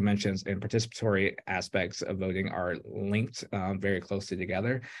structural dimensions and participatory aspects of voting are linked very closely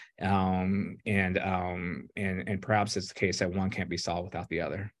together. And perhaps it's the case that one can't be solved without the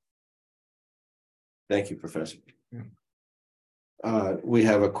other. Thank you, Professor. Yeah. We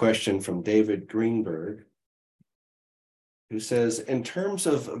have a question from David Greenberg, who says, in terms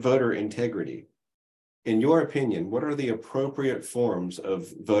of voter integrity, in your opinion, what are the appropriate forms of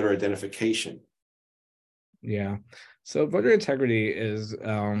voter identification? Yeah, so voter integrity is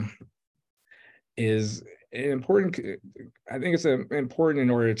important. I think it's important in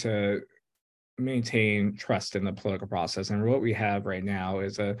order to maintain trust in the political process. And what we have right now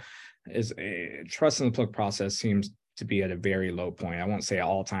is a trust in the political process seems to be at a very low point. I won't say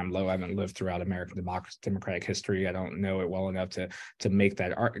all-time low. I haven't lived throughout American democratic history. I don't know it well enough to make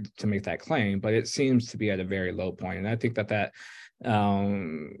that claim, but it seems to be at a very low point. And I think that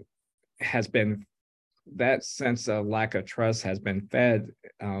has been, that sense of lack of trust has been fed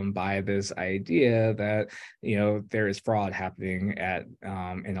by this idea that there is fraud happening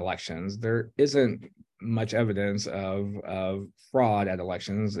in elections. There isn't much evidence of fraud at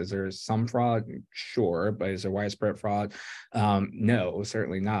elections. Is there some fraud? Sure, but is there widespread fraud? No,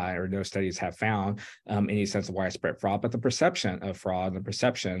 certainly not, or no studies have found any sense of widespread fraud. But the perception of fraud, the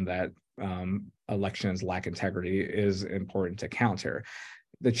perception that elections lack integrity, is important to counter.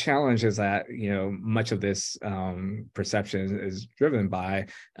 The challenge is that much of this perception is driven by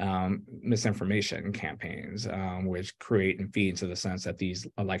misinformation campaigns, which create and feed into the sense that these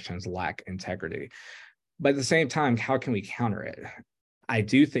elections lack integrity. But at the same time, how can we counter it? I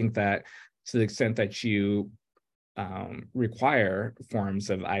do think that to the extent that you require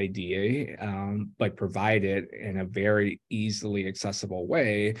forms of ID, but provide it in a very easily accessible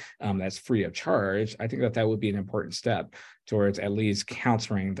way that's free of charge, I think that that would be an important step towards at least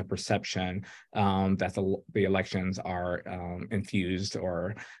countering the perception that the elections are infused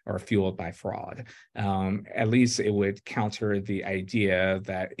or fueled by fraud. At least it would counter the idea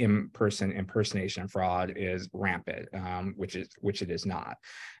that in-person impersonation fraud is rampant, which it is not.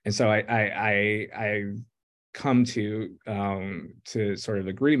 And so I come to sort of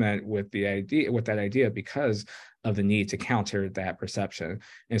agreement with that idea because of the need to counter that perception.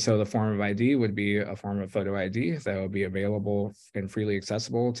 And so the form of ID would be a form of photo ID that would be available and freely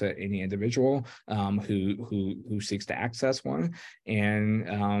accessible to any individual who seeks to access one,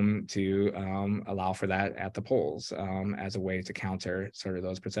 and to allow for that at the polls as a way to counter sort of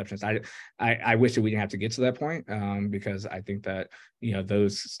those perceptions. I wish that we didn't have to get to that point, because I think that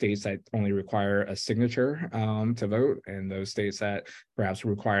those states that only require a signature to vote, and those states that perhaps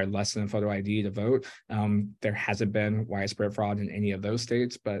require less than a photo ID to vote, there hasn't been widespread fraud in any of those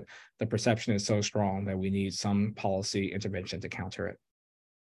states, but the perception is so strong that we need some policy intervention to counter it.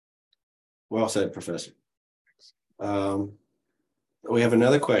 Well said, Professor. We have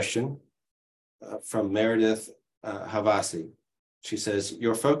another question from Meredith Havasi. She says,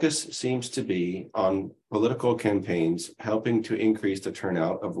 your focus seems to be on political campaigns helping to increase the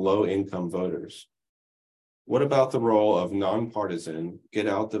turnout of low-income voters. What about the role of nonpartisan get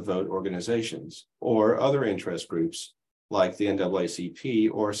out the vote organizations or other interest groups like the NAACP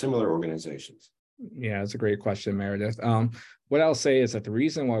or similar organizations? Yeah, that's a great question, Meredith. What I'll say is that the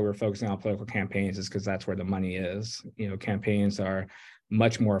reason why we're focusing on political campaigns is because that's where the money is. Campaigns are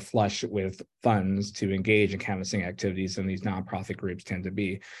much more flush with funds to engage in canvassing activities than these nonprofit groups tend to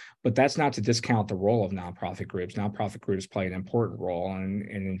be. But that's not to discount the role of nonprofit groups. Nonprofit groups play an important role, and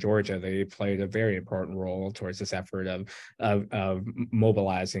in Georgia, they played a very important role towards this effort of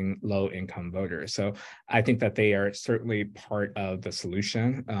mobilizing low-income voters. So I think that they are certainly part of the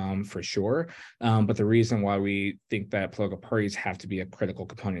solution, for sure. But the reason why we think that political parties have to be a critical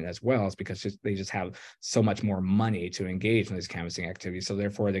component as well is because they just have so much more money to engage in these canvassing activities. So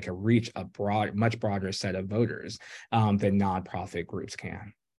therefore, they can reach a much broader set of voters than nonprofit groups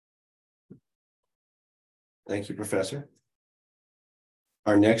can. Thank you, Professor.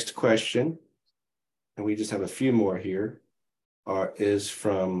 Our next question, and we just have a few more here, is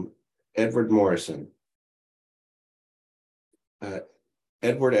from Edward Morrison.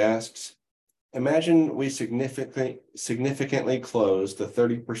 Edward asks, imagine we significantly close the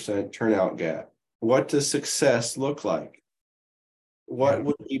 30% turnout gap. What does success look like? What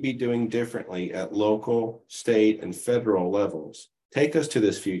would we be doing differently at local, state, and federal levels? Take us to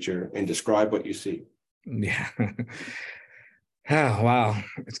this future and describe what you see. Yeah. Oh, wow.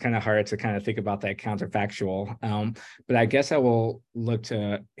 It's kind of hard to kind of think about that counterfactual. But I guess I will look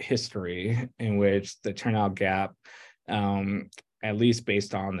to history in which the turnout gap, at least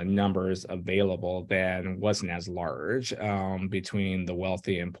based on the numbers available then, wasn't as large between the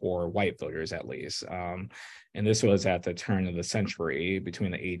wealthy and poor white voters, at least. And this was at the turn of the century,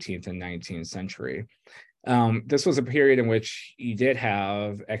 between the 18th and 19th century. This was a period in which you did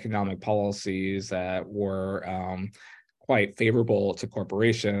have economic policies that were quite favorable to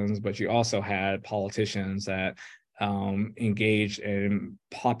corporations, but you also had politicians that engaged in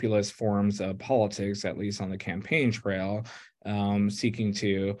populist forms of politics, at least on the campaign trail, seeking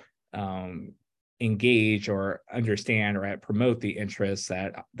to engage or understand or promote the interests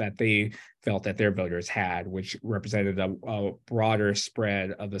that they felt that their voters had, which represented a broader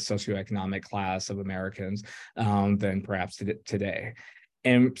spread of the socioeconomic class of Americans than perhaps today.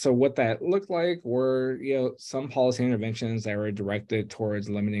 And so what that looked like were, some policy interventions that were directed towards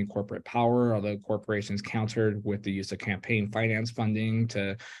limiting corporate power, although corporations countered with the use of campaign finance funding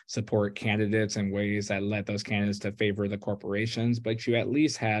to support candidates in ways that led those candidates to favor the corporations. But you at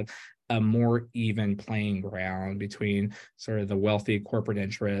least had a more even playing ground between sort of the wealthy corporate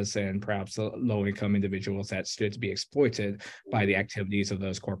interests and perhaps the low-income individuals that stood to be exploited by the activities of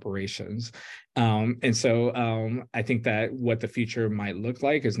those corporations. And so I think that what the future might look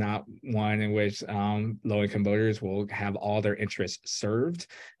like is not one in which low-income voters will have all their interests served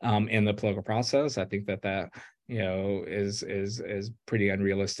in the political process. I think that is pretty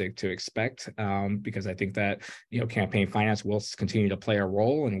unrealistic to expect, because I think that campaign finance will continue to play a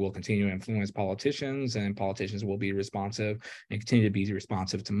role and will continue to influence politicians, and politicians will be responsive and continue to be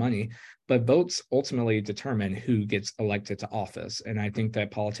responsive to money. But votes ultimately determine who gets elected to office, and I think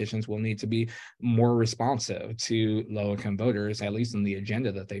that politicians will need to be more responsive to low-income voters, at least in the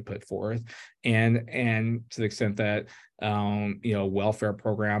agenda that they put forth, and to the extent that welfare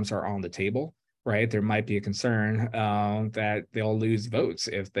programs are on the table. Right, there might be a concern that they'll lose votes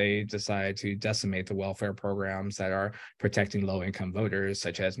if they decide to decimate the welfare programs that are protecting low-income voters,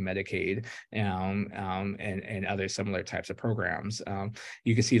 such as Medicaid and other similar types of programs.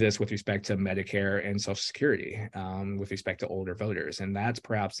 You can see this with respect to Medicare and Social Security, with respect to older voters, and that's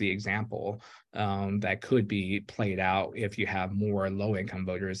perhaps the example that could be played out if you have more low-income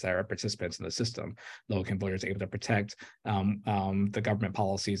voters that are participants in the system. Low-income voters able to protect the government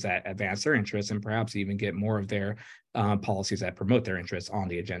policies that advance their interests, and perhaps even get more of their policies that promote their interests on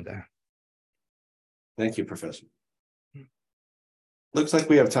the agenda. Thank you, Professor. Looks like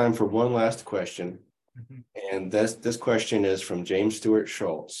we have time for one last question. And this question is from James Stewart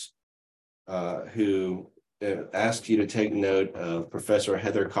Schultz, who asked you to take note of Professor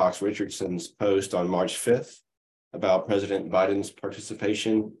Heather Cox Richardson's post on March 5th about President Biden's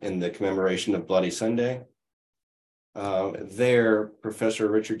participation in the commemoration of Bloody Sunday. There, Professor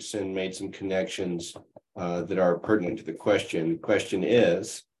Richardson made some connections that are pertinent to the question. The question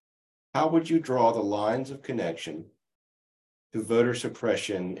is, how would you draw the lines of connection to voter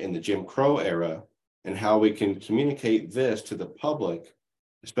suppression in the Jim Crow era, and how we can communicate this to the public,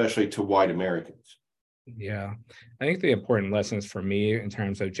 especially to white Americans? Yeah, I think the important lessons for me in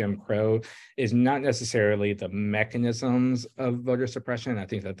terms of Jim Crow is not necessarily the mechanisms of voter suppression. I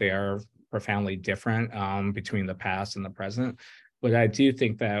think that they are profoundly different between the past and the present. But I do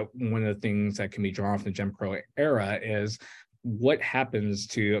think that one of the things that can be drawn from the Jim Crow era is what happens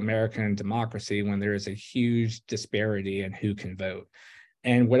to American democracy when there is a huge disparity in who can vote.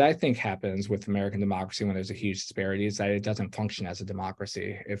 And what I think happens with American democracy when there's a huge disparity is that it doesn't function as a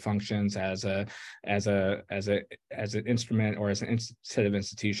democracy. It functions as an instrument, or as an set of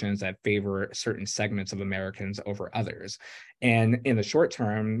institutions that favor certain segments of Americans over others. And in the short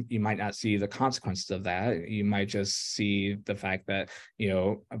term, you might not see the consequences of that. You might just see the fact that,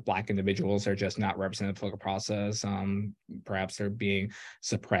 Black individuals are just not represented in the political process. Perhaps they're being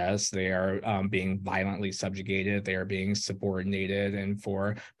suppressed. They are being violently subjugated. They are being subordinated. And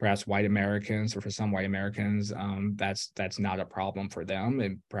for perhaps white Americans, or for some white Americans, that's not a problem for them.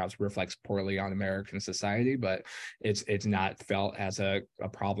 It perhaps reflects poorly on American society, but it's not felt as a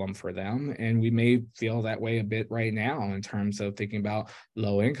problem for them. And we may feel that way a bit right now in terms of thinking about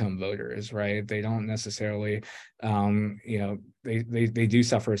low-income voters, right? They don't necessarily, they do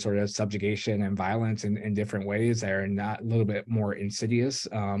suffer sort of subjugation and violence in different ways that are not a little bit more insidious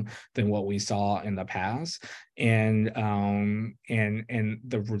than what we saw in the past. And the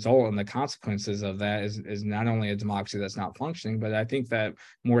result and the consequences of that is not only a democracy that's not functioning, but I think that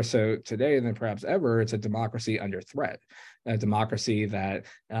more so today than perhaps ever, it's a democracy under threat. A democracy that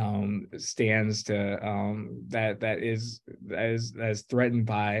stands to that is threatened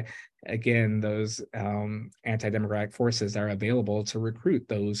by, again, those anti-democratic forces that are available to recruit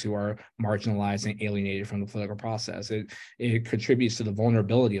those who are marginalized and alienated from the political process. It contributes to the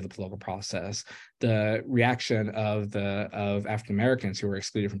vulnerability of the political process. The reaction of African Americans who were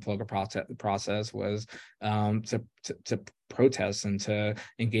excluded from the political process was to protest and to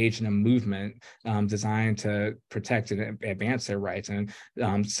engage in a movement designed to protect and advance their rights. And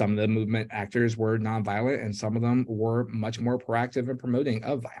some of the movement actors were nonviolent, and some of them were much more proactive in promoting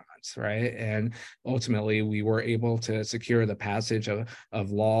of violence. Right. And ultimately, we were able to secure the passage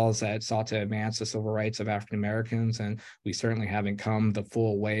of laws that sought to advance the civil rights of African Americans. And we certainly haven't come the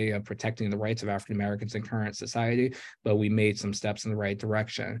full way of protecting the rights of African Americans in current society, but we made some steps in the right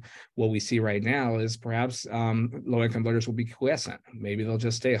direction. What we see right now is perhaps low-income voters will be quiescent. Maybe they'll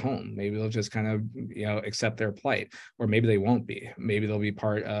just stay home. Maybe they'll just kind of, accept their plight, or maybe they won't be. Maybe they'll be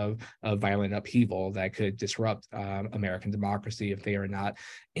part of a violent upheaval that could disrupt American democracy if they are not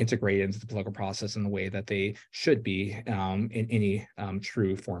integrated into the political process in the way that they should be in any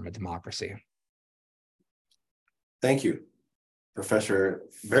true form of democracy. Thank you, Professor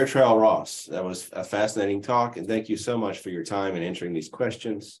Bertrell Ross. That was a fascinating talk, and thank you so much for your time and answering these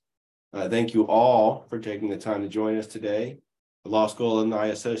questions. Thank you all for taking the time to join us today. The Law School Alumni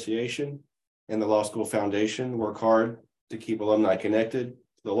Association and the Law School Foundation work hard to keep alumni connected to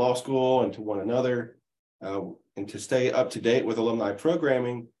the law school and to one another. And to stay up to date with alumni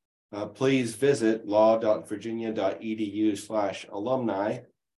programming, please visit law.virginia.edu/alumni,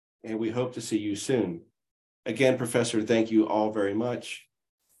 and we hope to see you soon. Again, Professor, thank you all very much.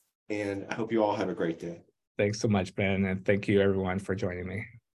 And I hope you all have a great day. Thanks so much, Ben, and thank you everyone for joining me.